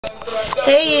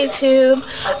Hey YouTube,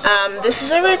 this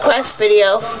is a request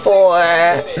video for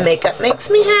Makeup Makes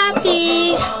Me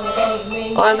Happy,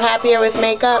 or I'm happier with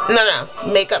makeup. No,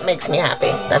 Makeup Makes Me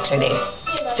Happy, that's her name,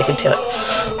 sticking to it.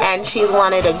 And she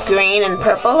wanted a green and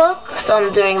purple look, so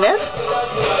I'm doing this.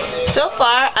 So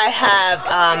far I have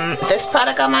this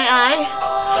product on my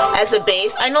eye as a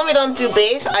base. I normally don't do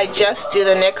base, I just do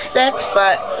the NYX sticks,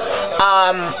 but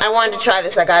I wanted to try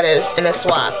this. I got it in a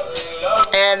swap.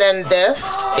 And then this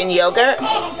in yogurt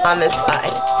on this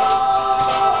side.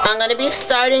 I'm going to be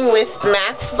starting with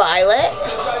Max Violet,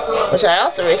 which I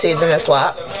also received in a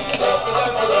swap.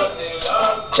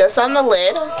 Just on the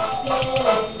lid.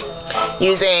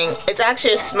 Using, it's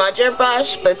actually a smudger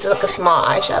brush, but it's like a small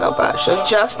eyeshadow brush. So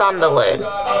just on the lid.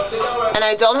 And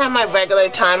I don't have my regular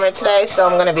timer today, so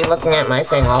I'm going to be looking at my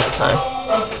thing all the time.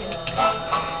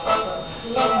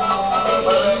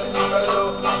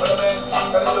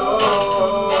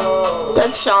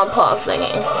 That's Sean Paul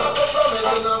singing.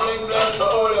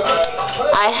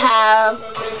 I have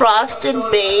frosted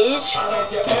beige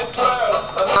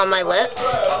on my lips.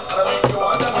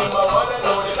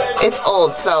 It's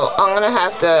old, so I'm gonna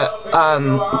have to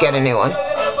get a new one.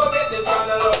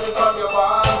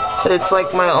 But it's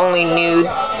like my only nude.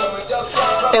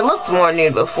 It looked more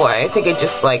nude before. I think it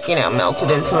just, like, you know,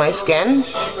 melted into my skin.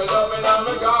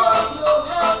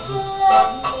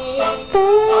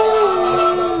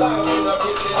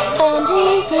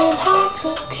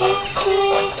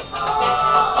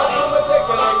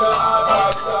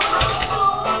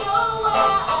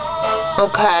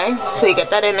 Okay, so you get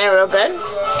that in there real good.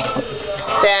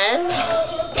 Then,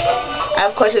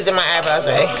 of course I did my eyebrows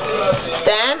already.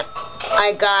 Then,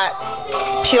 I got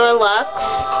Pure Luxe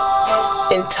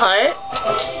in Tarte,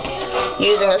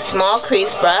 using a small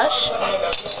crease brush,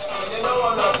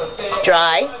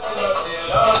 dry,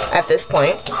 at this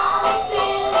point.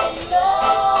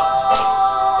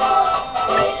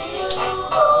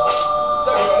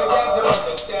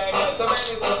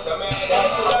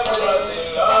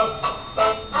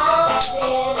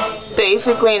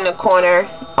 Basically in the corner,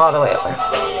 all the way over.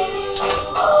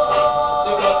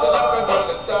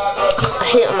 I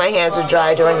hate when my hands are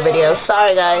dry during videos.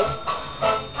 Sorry guys.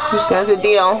 I'm just gonna have to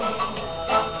deal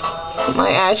with my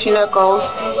ashy knuckles.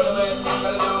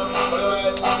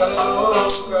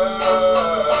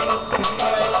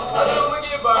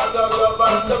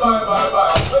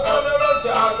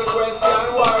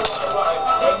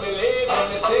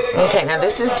 Okay, now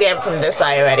this is damp from this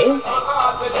eye already.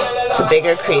 It's a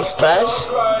bigger crease brush.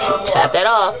 Tap that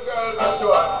off.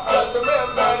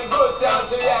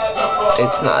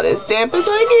 It's not as damp as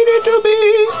I need it to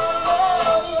be.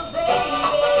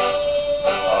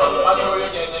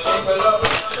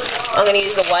 I'm going to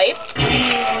use the wipe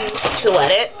to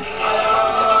wet it.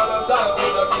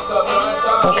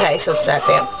 Okay, so it's that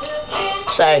damp.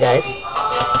 Sorry guys.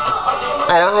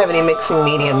 I don't have any mixing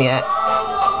medium yet.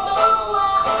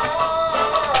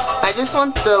 I just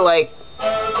want the, like,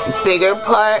 bigger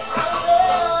part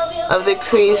of the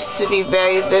crease to be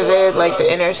very vivid, like the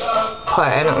inner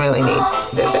part I don't really need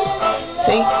vivid.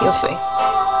 See? You'll see.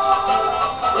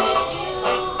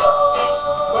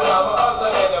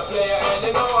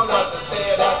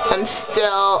 I'm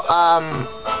still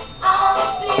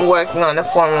working on a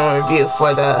formal review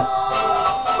for the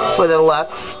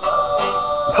Luxe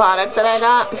product that I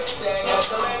got.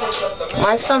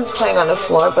 My son's playing on the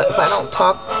floor, but if I don't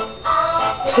talk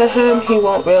to him, he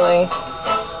won't really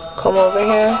come over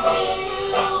here.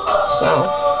 So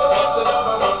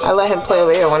I let him play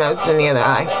over here when I was in the other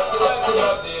eye.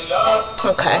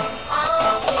 Okay.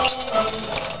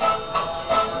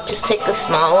 Just take the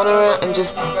small one around and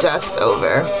just dust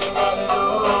over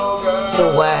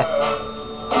the wet.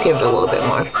 Give it a little bit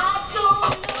more.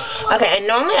 Okay, and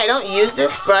normally I don't use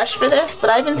this brush for this, but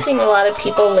I've been seeing a lot of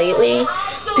people lately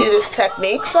do this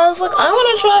technique, so I was like, I want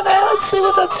to try that, let's see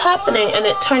what's happening, and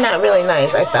it turned out really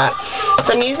nice, I thought.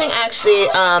 So I'm using, actually,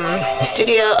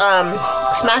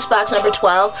 Smashbox number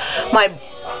 12, my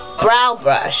brow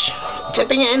brush,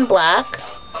 dipping it in black,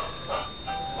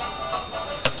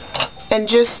 and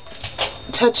just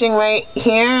touching right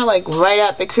here, like right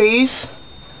at the crease,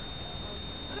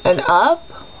 and up.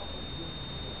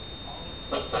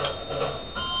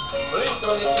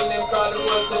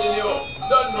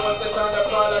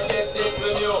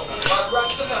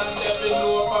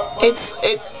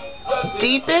 It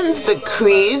deepens the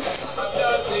crease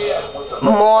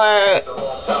more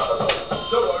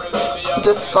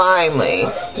definely.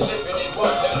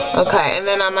 Okay, and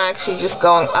then I'm actually just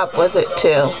going up with it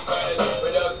too.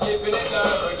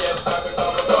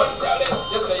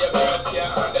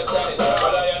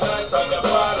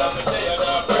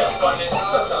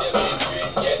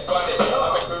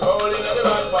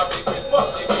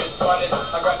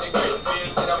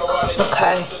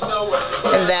 Okay.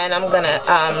 And then I'm gonna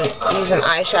use an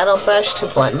eyeshadow brush to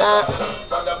blend that.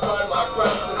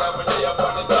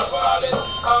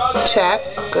 Check.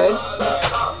 Good.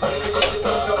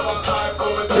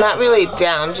 Not really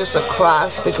down, just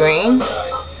across the green.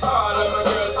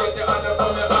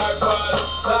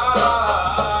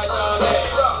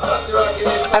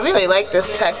 I really like this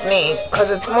technique because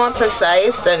it's more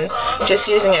precise than just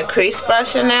using a crease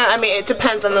brush in there. I mean, it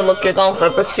depends on the look you're going for,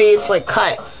 but see, it's like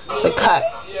cut. It's like cut.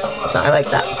 So I like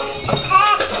that.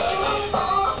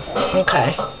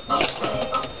 Okay.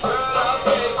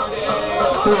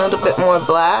 A little bit more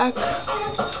black.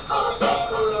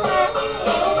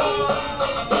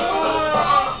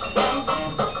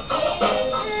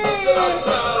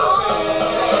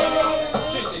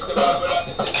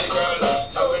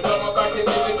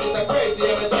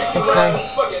 Okay.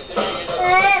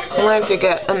 I'm going to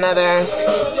get another.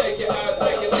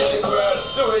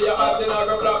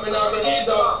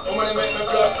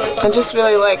 I just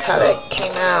really like how that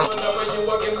came out.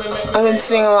 I've been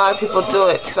seeing a lot of people do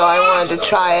it, so I wanted to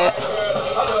try it.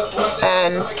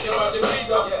 And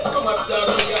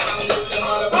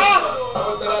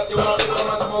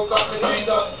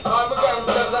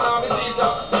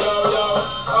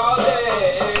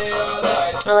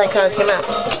I like how it came out.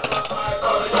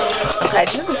 Okay,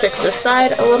 just to fix the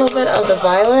side a little bit of the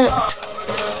violet.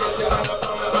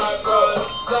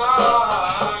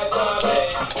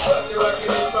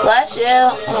 Bless you.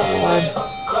 Oh Lord.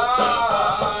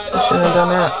 I shouldn't have done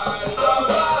that.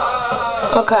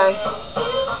 Okay.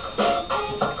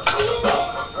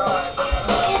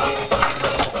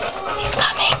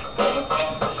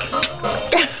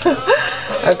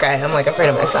 Okay, I'm like afraid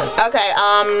of my son. Okay,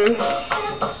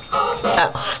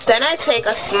 then I take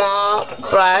a small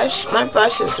brush. My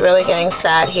brush is really getting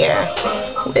sad here.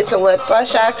 It's a lip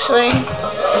brush, actually.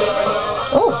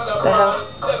 Oh, the hell.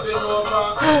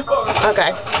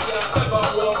 Okay.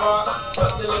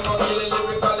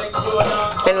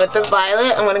 And with the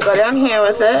violet, I'm going to go down here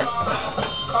with it.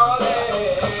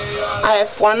 I have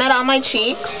format on my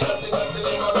cheeks.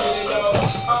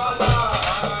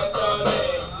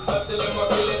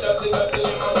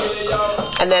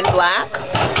 And then black.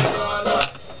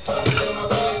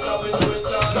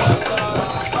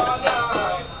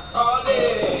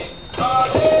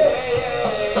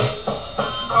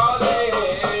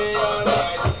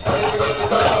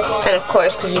 And of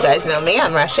course, because you guys know me,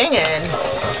 I'm rushing, and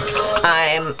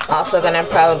I'm also going to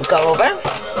probably go over.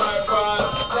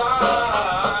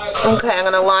 Okay, I'm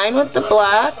going to line with the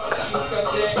black.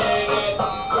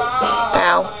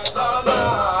 Ow.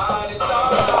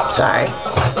 Sorry.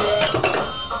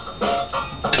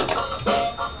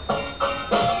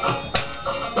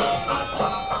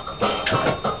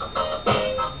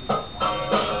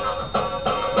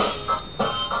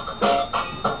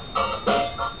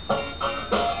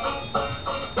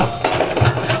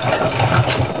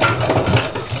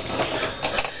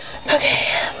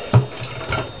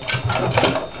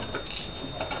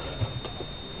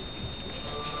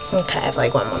 Okay, I have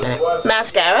like 1 more minute.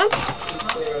 Mascara.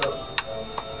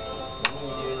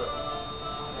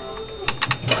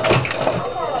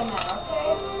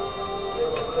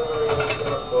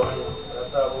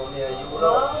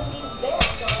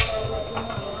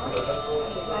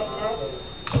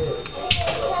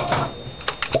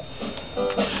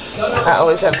 I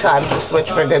always have time to switch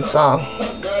for a good song.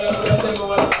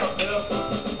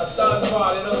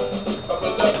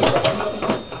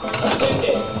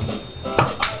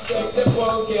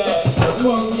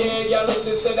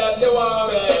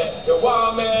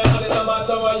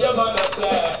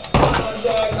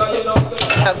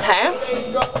 Okay,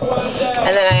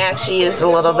 and then I actually used a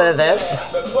little bit of this,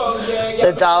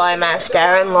 the doll eye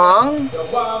mascara in long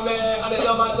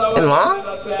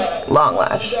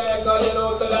lash.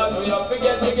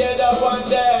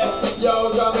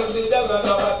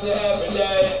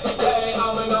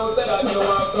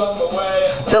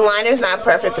 The liner's not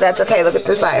perfect, but that's okay. Look at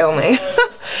this eye only.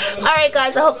 Alright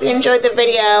guys, I hope you enjoyed the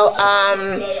video,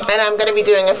 and I'm going to be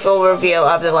doing a full review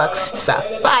of the Luxe stuff.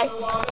 Bye!